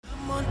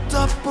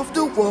top of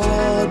the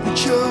world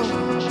with you.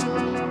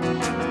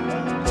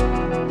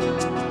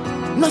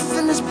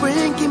 Nothing is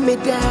bringing me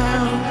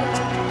down.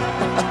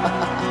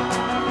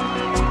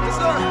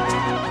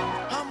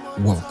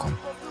 Welcome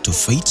to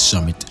Faith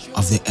Summit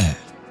of the Air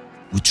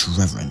with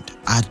Reverend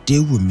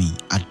Adewumi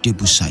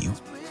Adebusayo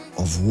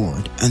of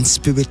Word and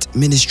Spirit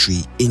Ministry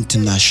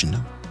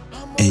International,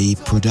 a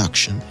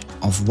production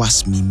of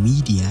Wasmi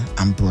Media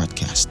and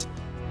Broadcast.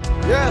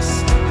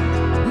 Yes.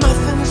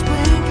 Nothing is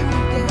bringing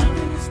me down.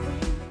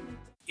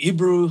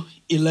 Hebrew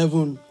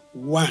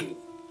 11:1.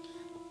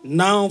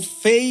 Now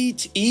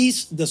faith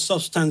is the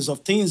substance of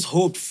things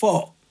hoped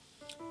for,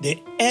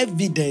 the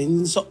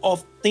evidence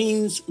of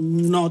things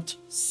not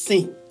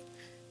seen.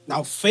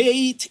 Now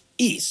faith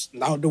is.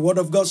 Now the word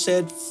of God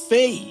said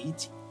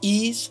faith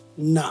is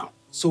now.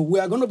 So we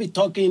are going to be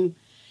talking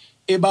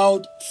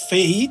about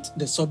faith,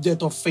 the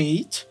subject of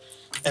faith,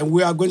 and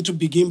we are going to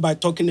begin by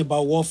talking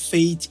about what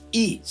faith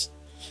is.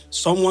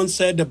 Someone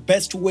said the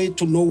best way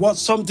to know what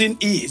something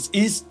is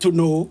to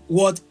know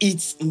what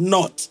it's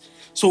not.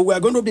 So we are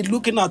going to be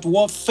looking at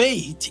what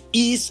faith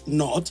is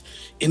not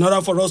in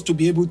order for us to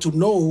be able to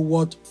know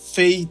what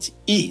faith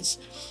is.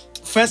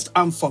 First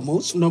and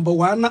foremost, number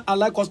one, I'd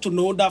like us to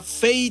know that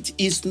faith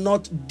is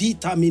not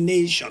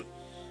determination.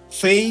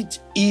 Faith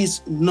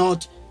is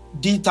not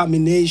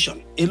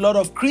determination. A lot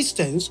of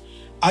Christians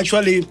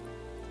actually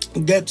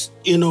get,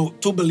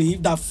 to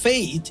believe that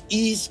faith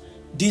is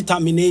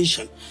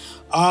determination.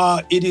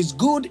 It is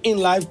good in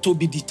life to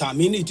be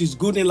determined. It is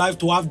good in life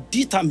to have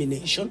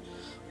determination.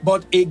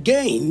 But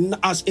again,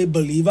 as a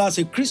believer, as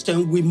a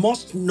Christian, we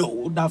must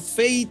know that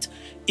faith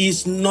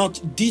is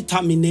not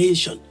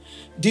determination.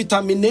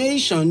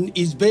 Determination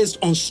is based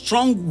on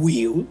strong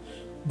will,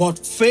 but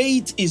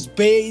faith is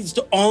based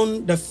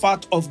on the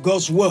fact of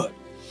God's word.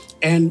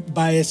 And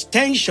by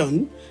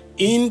extension,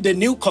 in the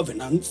new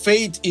covenant,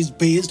 faith is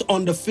based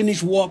on the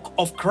finished work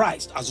of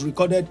Christ as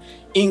recorded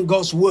in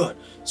God's word.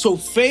 So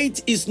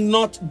faith is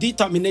not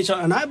determination.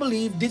 And I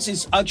believe this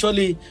is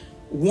actually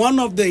one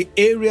of the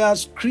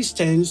areas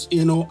Christians,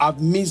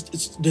 have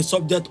missed the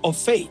subject of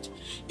faith.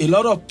 A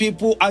lot of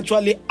people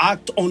actually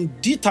act on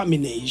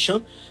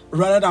determination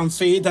rather than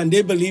faith, and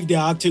they believe they're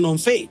acting on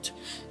faith.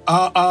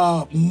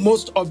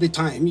 Most of the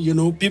time,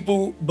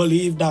 people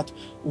believe that,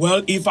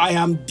 well, if I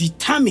am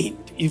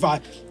determined, if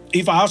I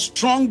have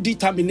strong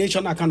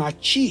determination, I can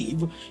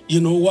achieve,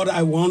 what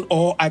I want,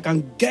 or I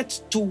can get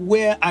to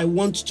where I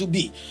want to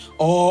be,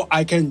 or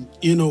I can,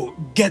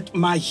 get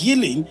my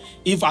healing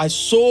if I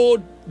so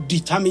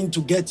determined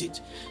to get it.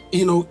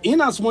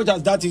 In as much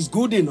as that is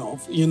good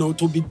enough,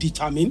 to be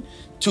determined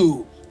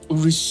to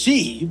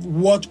receive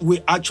what we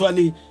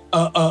actually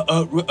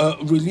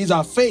release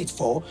our faith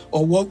for,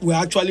 or what we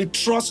actually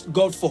trust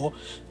God for,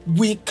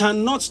 we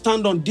cannot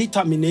stand on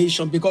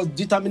determination, because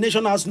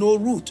determination has no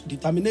root.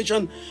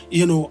 Determination,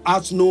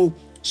 has no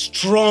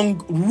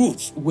strong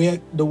root where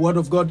the word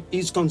of God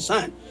is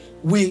concerned.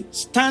 We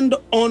stand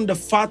on the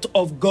fact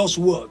of God's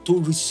word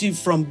to receive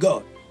from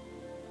God.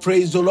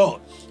 Praise the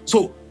Lord.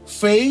 So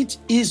faith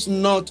is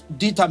not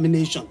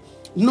determination.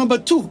 Number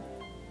two,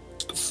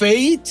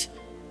 faith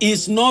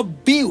is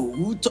not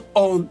built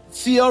on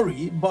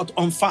theory, but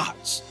on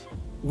facts.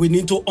 We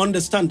need to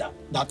understand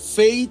that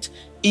faith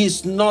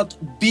is not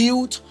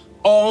built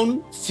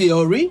on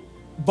theory,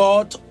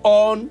 but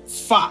on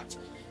fact.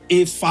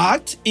 A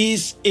fact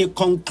is a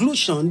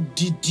conclusion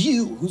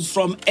deduced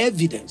from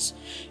evidence.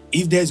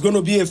 If there's going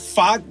to be a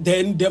fact,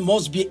 then there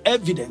must be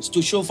evidence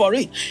to show for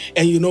it.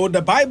 And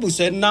the Bible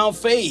said, now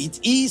faith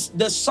is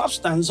the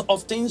substance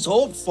of things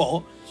hoped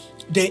for,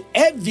 the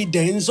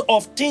evidence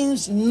of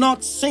things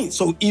not seen.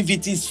 So if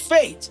it is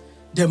faith,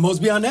 there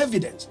must be an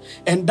evidence.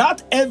 And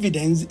that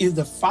evidence is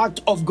the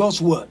fact of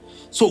God's word.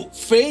 So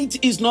faith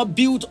is not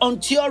built on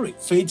theory.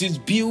 Faith is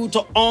built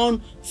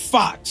on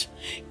fact.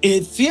 A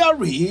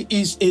theory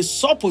is a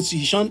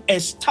supposition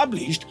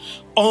established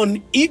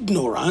on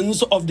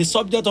ignorance of the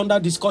subject under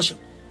discussion.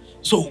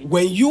 So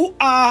when you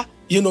are,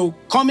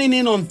 coming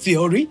in on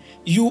theory,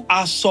 you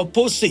are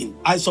supposing,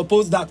 I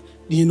suppose that,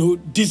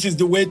 this is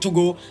the way to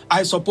go.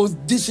 I suppose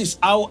this is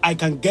how I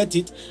can get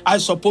it. I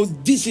suppose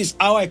this is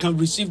how I can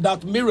receive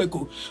that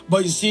miracle.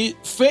 But you see,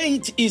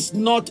 faith is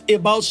not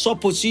about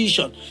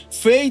supposition.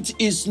 Faith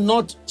is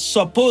not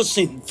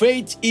supposing.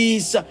 Faith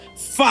is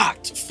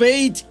fact.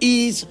 Faith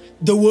is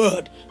the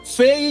word.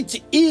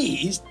 Faith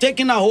is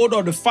taking a hold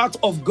of the fact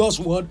of God's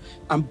word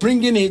and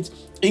bringing it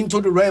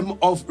into the realm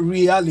of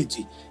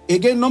reality.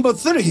 Again, number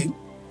three,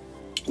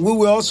 we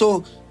will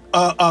also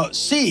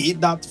see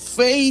that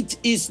faith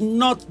is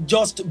not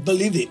just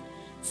believing.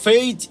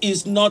 Faith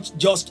is not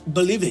just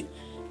believing.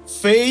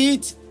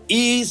 Faith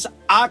is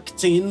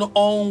acting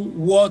on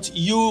what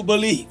you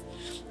believe.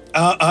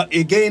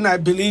 Again, I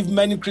believe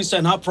many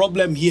Christians have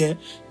problem here,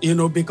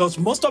 because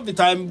most of the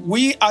time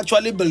we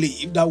actually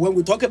believe that when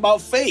we talk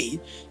about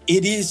faith,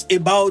 it is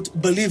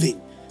about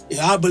believing.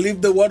 I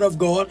believe the word of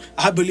God.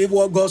 I believe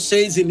what God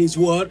says in his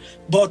word.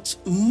 But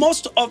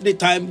most of the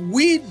time,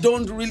 we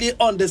don't really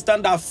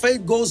understand that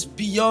faith goes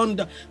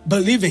beyond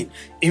believing.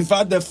 In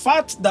fact, the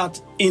fact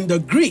that in the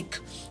Greek,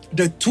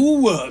 the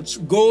two words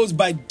goes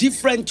by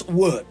different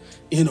word.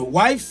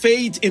 Why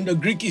faith in the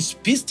Greek is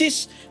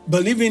pistis,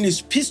 believing is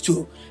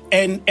pisto,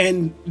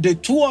 and the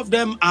two of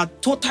them are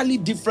totally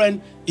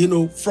different,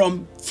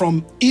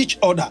 from each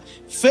other.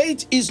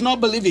 Faith is not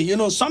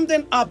believing.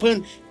 Something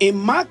happened in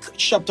Mark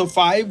chapter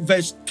 5,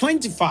 verse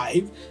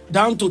 25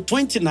 down to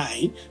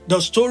 29, the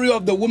story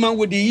of the woman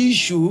with the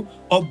issue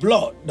of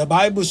blood. The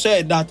Bible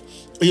said that,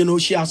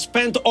 she has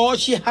spent all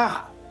she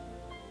had,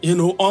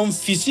 on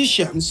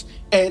physicians,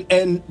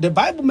 and the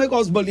Bible makes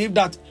us believe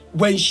that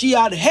when she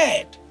had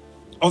heard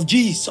of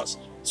Jesus,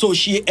 so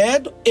she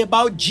heard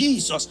about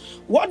Jesus.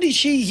 What did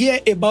she hear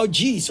about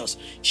Jesus?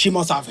 She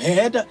must have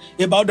heard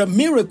about the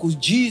miracles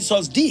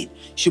Jesus did.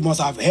 She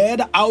must have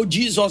heard how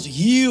Jesus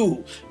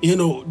healed,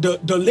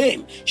 the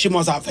lame. She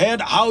must have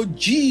heard how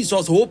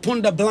Jesus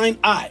opened the blind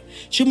eye.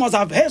 She must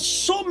have heard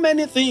so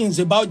many things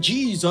about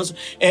Jesus,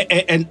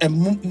 and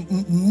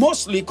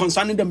mostly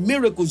concerning the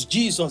miracles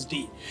Jesus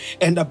did.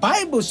 And the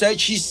Bible said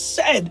she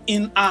said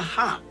in her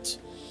heart,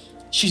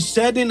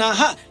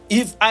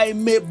 if I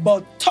may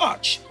but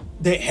touch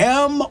the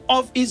hem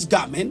of his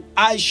garment,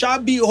 I shall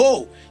be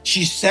whole.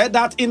 She said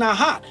that in her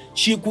heart.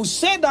 She could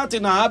say that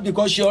in her heart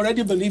because she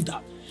already believed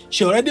that.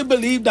 She already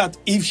believed that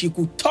if she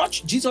could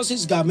touch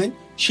Jesus' garment,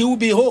 she would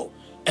be whole.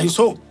 And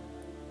so,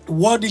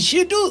 what did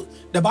she do?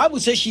 The Bible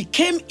says she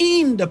came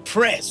in the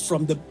press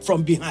from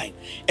behind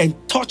and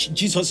touched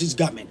Jesus'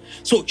 garment.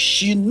 So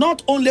she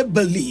not only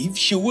believed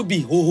she would be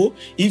whole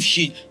if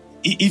she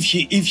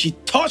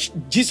touched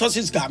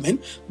Jesus'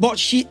 garment, but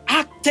she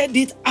acted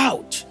it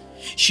out.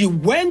 She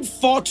went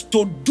forth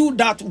to do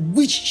that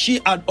which she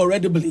had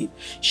already believed.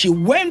 She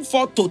went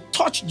forth to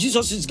touch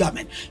Jesus'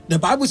 garment. The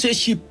Bible says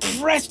she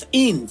pressed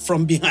in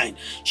from behind.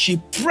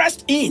 She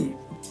pressed in,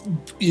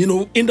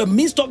 in the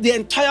midst of the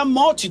entire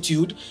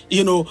multitude,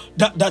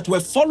 that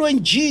were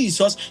following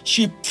Jesus.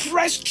 She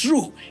pressed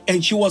through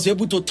and she was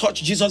able to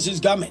touch Jesus'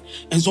 garment.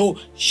 And so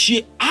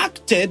she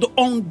acted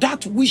on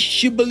that which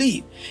she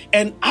believed.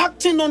 And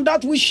acting on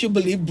that which she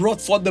believed brought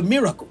forth the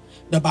miracle.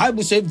 The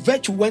Bible says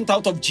virtue went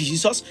out of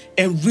Jesus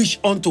and reached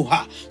unto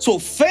her. So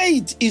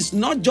faith is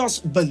not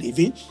just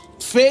believing.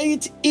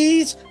 Faith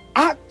is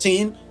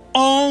acting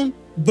on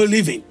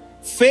believing.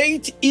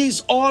 Faith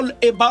is all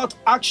about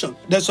action.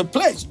 There's a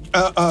place,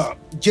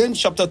 James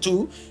chapter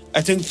 2.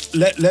 I think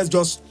let's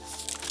just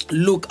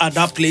look at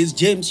that place.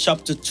 James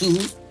chapter 2,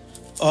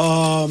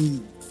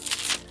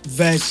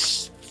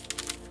 verse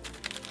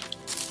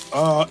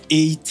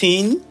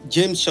 18.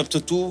 James chapter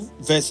 2,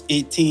 verse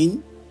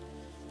 18.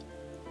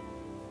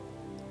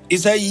 He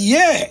said,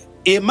 "Yea,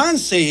 a man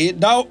say,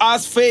 thou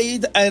hast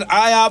faith and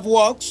I have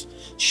works.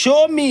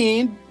 Show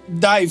me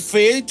thy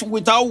faith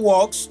without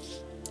works,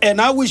 and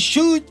I will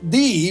shew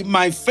thee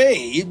my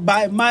faith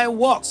by my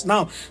works."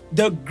 Now,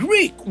 the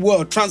Greek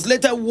word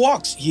translated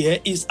works here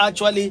is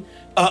actually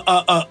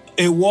a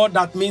word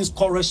that means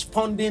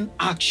corresponding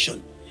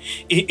action.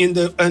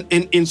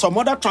 In some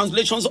other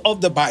translations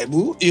of the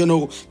Bible,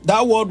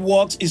 that word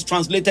works is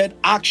translated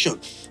action.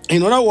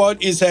 In other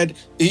words, he said,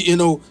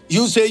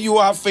 you say you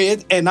have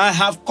faith and I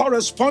have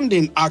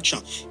corresponding action.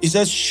 He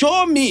says,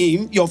 show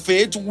me your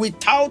faith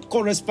without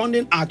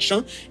corresponding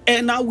action,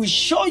 and I will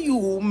show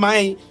you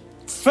my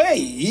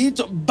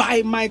faith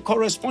by my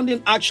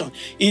corresponding action.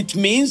 It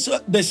means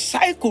the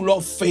cycle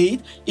of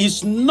faith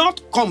is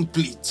not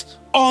complete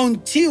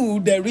until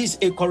there is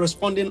a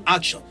corresponding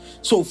action.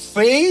 So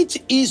faith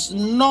is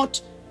not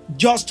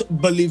just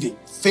believing.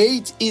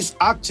 Faith is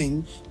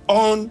acting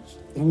on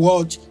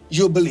what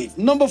you believe.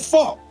 Number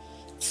 4,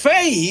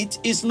 faith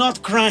is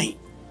not crying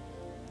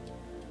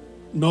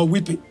nor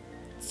weeping.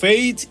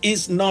 Faith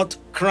is not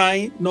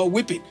crying nor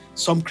weeping.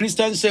 Some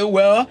Christians say,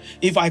 well,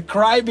 if I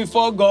cry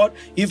before God,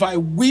 if I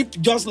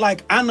weep just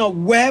like Anna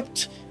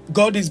wept,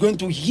 God is going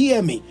to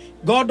hear me.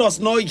 God does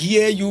not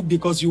hear you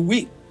because you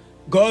weep.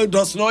 God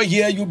does not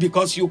hear you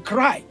because you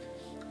cry.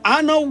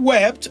 Anna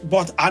wept,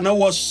 but Anna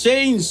was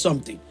saying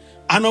something.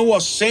 Anna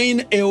was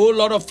saying a whole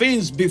lot of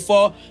things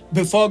before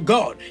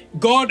God.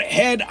 God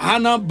heard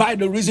Hannah by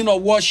the reason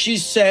of what she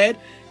said.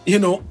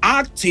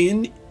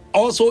 Acting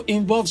also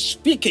involves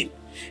speaking.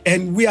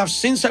 And we have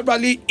seen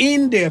severally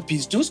in the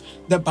epistles,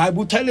 the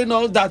Bible telling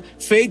us that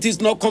faith is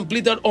not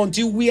completed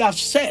until we have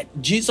said.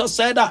 Jesus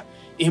said that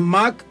in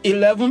Mark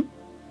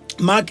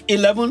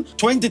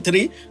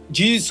 11:23,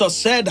 Jesus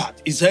said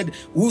that. He said,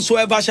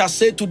 whosoever shall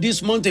say to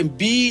this mountain,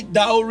 be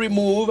thou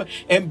removed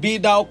and be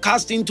thou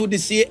cast into the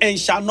sea, and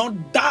shall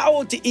not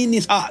doubt in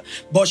his heart,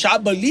 but shall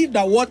believe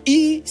that what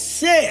he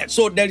said.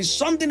 So there is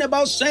something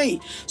about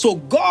saying. So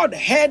God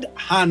heard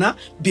Hannah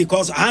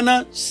because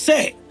Hannah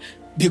said.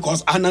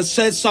 Because Hannah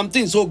said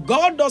something. So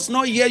God does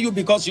not hear you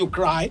because you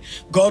cry.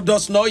 God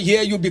does not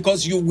hear you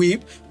because you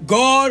weep.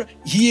 God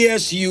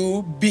hears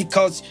you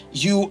because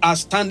you are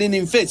standing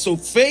in faith. So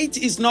faith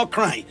is not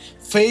crying.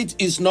 Faith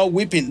is not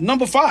weeping.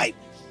 Number 5,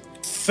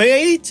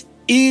 faith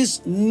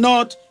is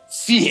not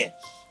fear.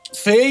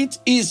 Faith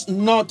is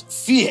not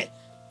fear.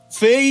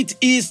 Faith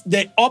is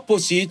the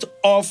opposite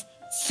of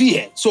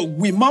fear. So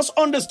we must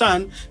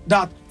understand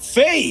that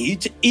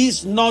faith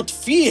is not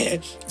fear.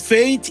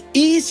 Faith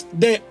is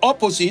the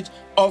opposite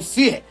of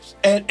fear.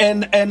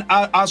 And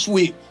as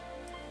we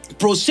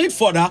proceed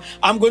further,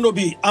 I'm going to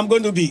be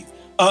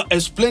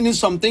explaining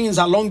some things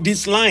along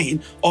this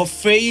line of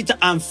faith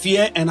and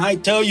fear. And I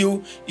tell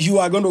you, you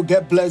are going to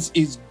get blessed.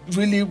 It's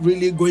really,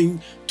 really going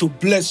to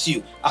bless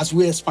you as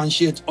we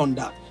expatiate on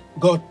that.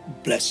 God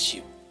bless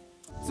you.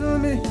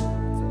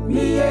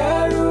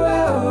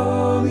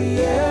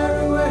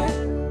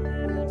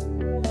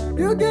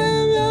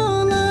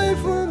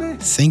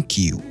 Thank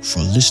you for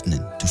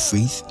listening to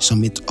Faith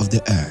Summit of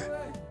the Air.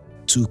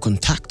 To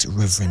contact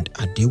Reverend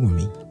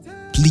Adewumi,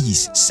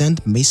 please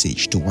send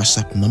message to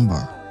WhatsApp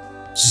number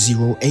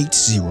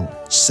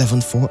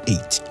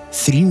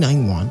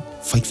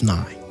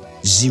 080-748-39159,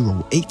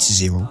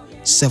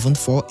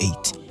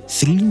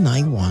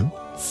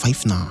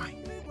 080-748-39159.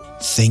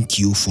 Thank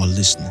you for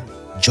listening.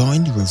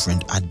 Join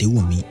Reverend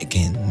Adewumi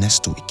again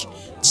next week.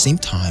 Same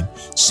time,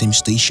 same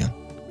station.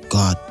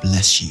 God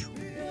bless you.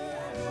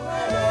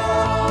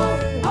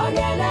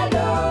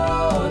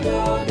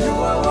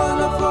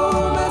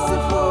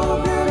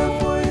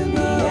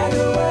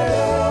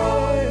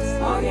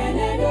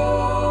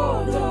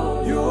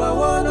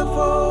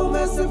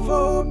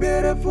 Beautiful,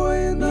 beautiful,